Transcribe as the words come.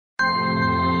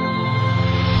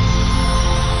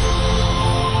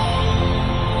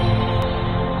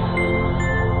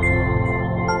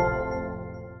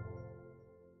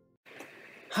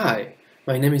Hi,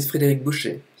 my name is Frederic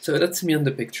Bouché, so that's me on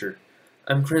the picture.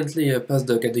 I'm currently a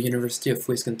postdoc at the University of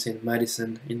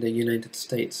Wisconsin-Madison in the United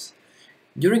States.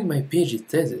 During my PhD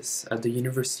thesis at the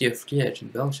University of Liège in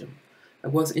Belgium, I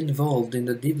was involved in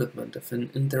the development of an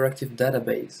interactive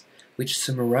database which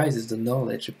summarizes the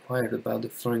knowledge acquired about the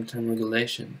flowering time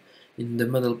regulation in the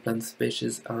model plant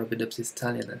species Arabidopsis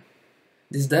thaliana.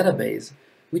 This database,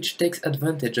 which takes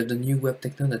advantage of the new web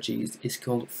technologies, is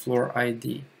called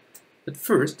FloraID. But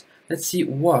first, let's see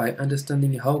why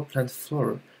understanding how plant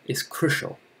flora is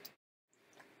crucial.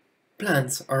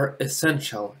 Plants are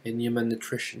essential in human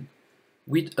nutrition.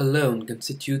 Wheat alone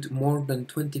constitutes more than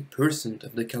 20%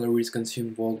 of the calories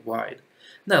consumed worldwide.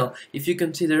 Now, if you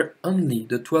consider only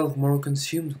the 12 more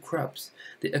consumed crops,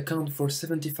 they account for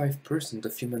 75%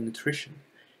 of human nutrition.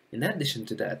 In addition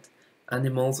to that,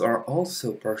 animals are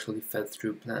also partially fed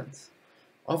through plants.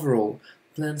 Overall,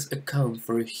 plants account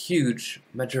for a huge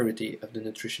majority of the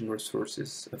nutrition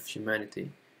resources of humanity.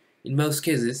 In most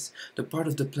cases, the part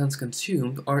of the plants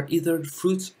consumed are either the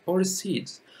fruits or the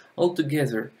seeds.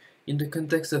 Altogether, in the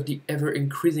context of the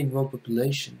ever-increasing world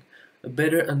population, a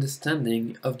better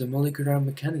understanding of the molecular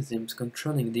mechanisms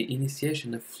controlling the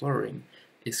initiation of flowering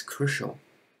is crucial.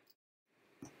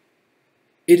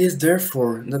 It is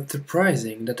therefore not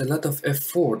surprising that a lot of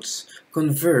efforts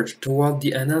converge toward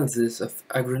the analysis of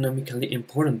agronomically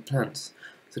important plants,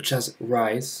 such as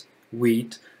rice,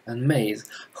 wheat, and maize.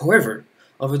 However,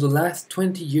 over the last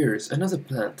 20 years, another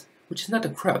plant, which is not a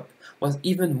crop, was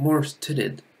even more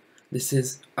studied. This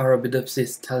is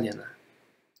Arabidopsis thaliana.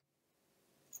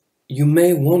 You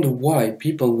may wonder why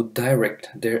people would direct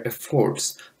their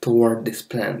efforts toward this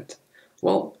plant.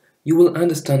 Well, you will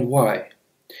understand why.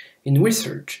 In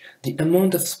research, the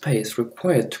amount of space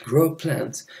required to grow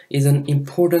plants is an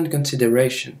important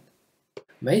consideration.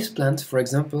 Maize plants, for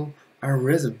example, are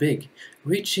rather big,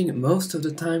 reaching most of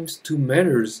the times 2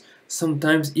 meters,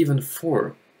 sometimes even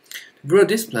 4. To grow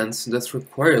these plants does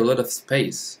require a lot of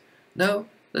space. Now,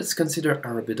 let's consider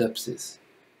Arabidopsis.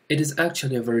 It is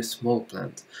actually a very small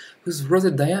plant, whose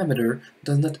rosette diameter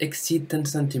does not exceed 10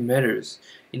 centimeters.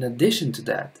 In addition to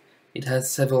that, it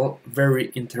has several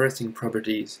very interesting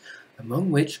properties, among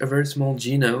which a very small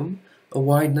genome, a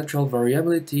wide natural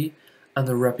variability, and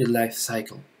a rapid life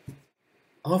cycle.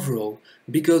 Overall,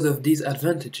 because of these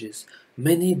advantages,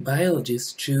 many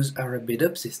biologists choose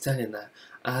Arabidopsis thaliana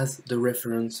as the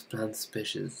reference plant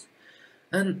species.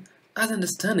 And as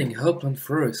understanding how plant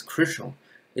flora is crucial,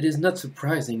 it is not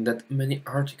surprising that many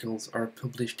articles are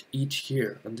published each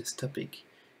year on this topic.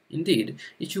 Indeed,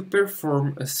 if you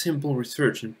perform a simple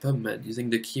research in PubMed using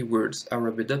the keywords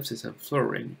Arabidopsis and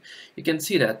flowering, you can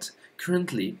see that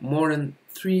currently more than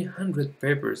 300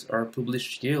 papers are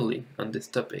published yearly on this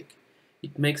topic.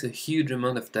 It makes a huge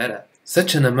amount of data.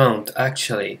 Such an amount,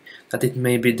 actually, that it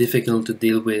may be difficult to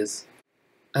deal with.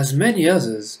 As many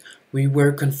others, we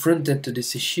were confronted to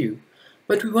this issue,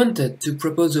 but we wanted to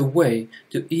propose a way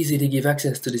to easily give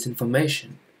access to this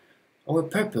information. Our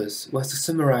purpose was to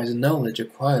summarize the knowledge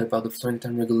acquired about the flowering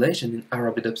time regulation in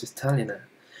Arabidopsis thaliana.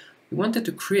 We wanted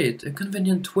to create a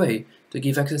convenient way to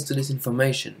give access to this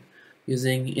information,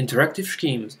 using interactive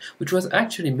schemes, which was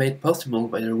actually made possible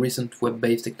by the recent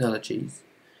web-based technologies.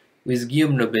 With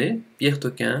Guillaume Lobet, Pierre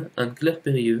Toquin, and Claire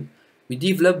Périeux, we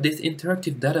developed this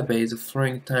interactive database of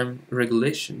flowering time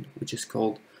regulation, which is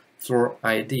called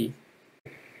FloraID.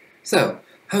 So,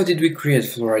 how did we create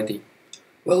FloraID?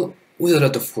 Well, with a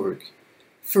lot of work.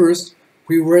 First,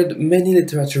 we read many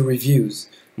literature reviews,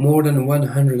 more than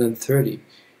 130.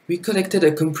 We collected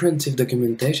a comprehensive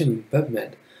documentation in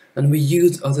PubMed, and we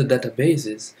used other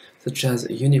databases, such as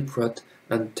Uniprot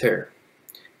and TER.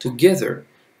 Together,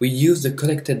 we used the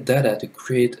collected data to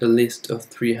create a list of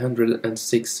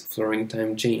 306 flowering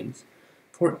time genes.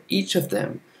 For each of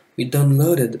them, we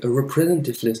downloaded a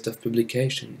representative list of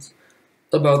publications,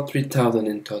 about 3,000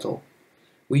 in total.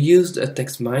 We used a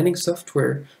text mining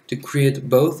software to create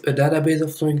both a database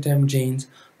of flowering time genes,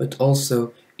 but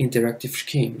also interactive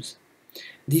schemes.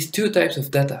 These two types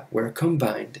of data were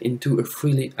combined into a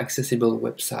freely accessible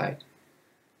website,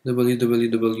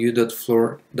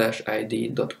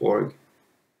 www.flor-id.org.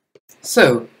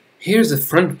 So, here's the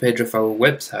front page of our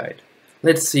website.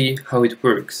 Let's see how it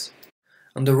works.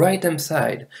 On the right-hand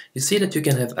side, you see that you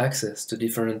can have access to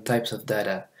different types of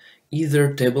data,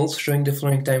 either tables showing the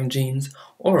flowering time genes,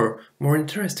 or, more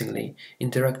interestingly,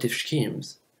 interactive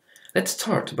schemes. Let's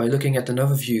start by looking at an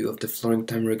overview of the flowering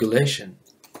time regulation.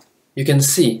 You can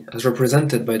see, as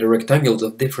represented by the rectangles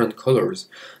of different colors,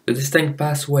 the distinct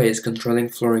pathways controlling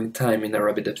flowering time in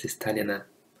Arabidopsis thaliana.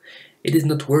 It is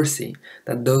noteworthy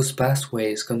that those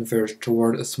pathways converge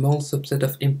toward a small subset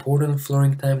of important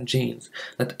flowering time genes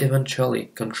that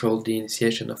eventually control the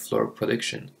initiation of flower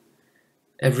production.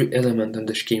 Every element on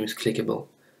the scheme is clickable,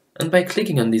 and by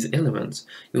clicking on these elements,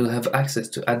 you will have access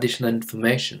to additional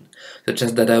information, such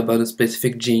as data about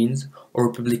specific genes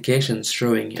or publications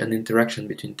showing an interaction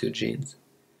between two genes.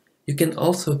 You can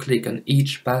also click on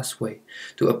each pathway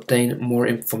to obtain more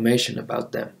information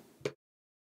about them.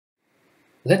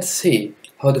 Let's see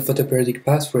how the photoperiodic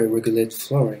pathway regulates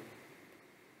flowering.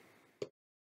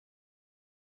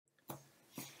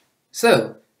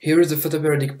 So, here is the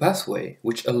photoperiodic pathway,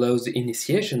 which allows the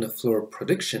initiation of flower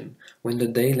production when the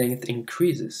day length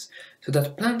increases, so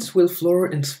that plants will flower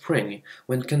in spring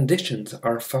when conditions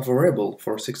are favorable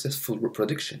for successful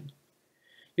reproduction.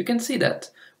 You can see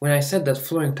that when I said that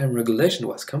flowering time regulation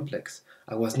was complex,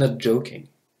 I was not joking.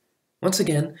 Once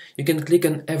again, you can click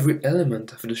on every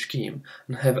element of the scheme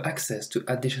and have access to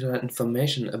additional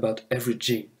information about every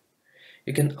gene.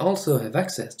 You can also have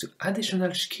access to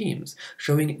additional schemes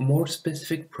showing more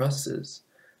specific processes.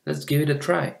 Let's give it a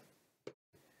try.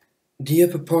 The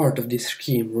upper part of this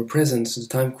scheme represents the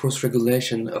time course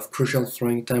regulation of crucial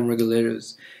flowering time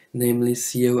regulators, namely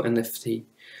CO and FT.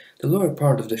 The lower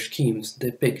part of the schemes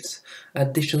depicts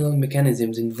additional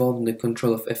mechanisms involved in the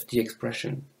control of FT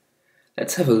expression.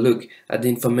 Let's have a look at the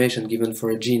information given for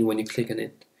a gene when you click on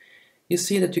it. You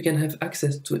see that you can have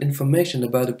access to information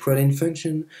about the protein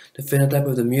function, the phenotype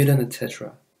of the mutant,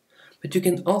 etc. But you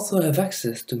can also have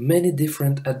access to many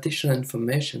different additional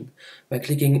information by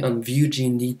clicking on View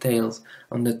Gene Details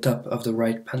on the top of the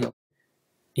right panel.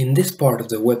 In this part of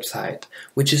the website,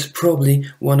 which is probably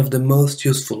one of the most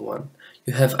useful ones,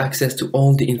 you have access to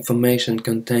all the information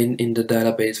contained in the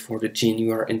database for the gene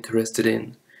you are interested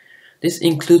in. This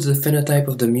includes the phenotype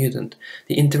of the mutant,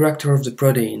 the interactor of the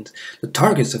proteins, the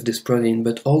targets of this protein,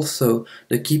 but also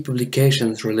the key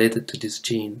publications related to this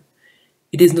gene.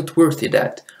 It is noteworthy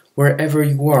that, wherever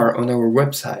you are on our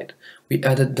website, we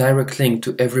added direct link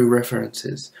to every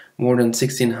references, more than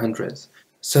 1600,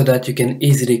 so that you can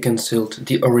easily consult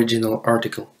the original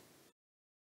article.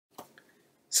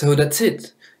 So that's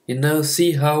it. You now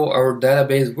see how our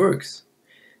database works.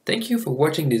 Thank you for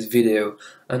watching this video,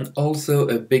 and also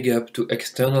a big up to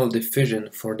External Diffusion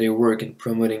for their work in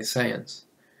promoting science.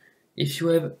 If you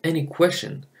have any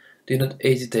question, do not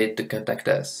hesitate to contact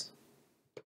us.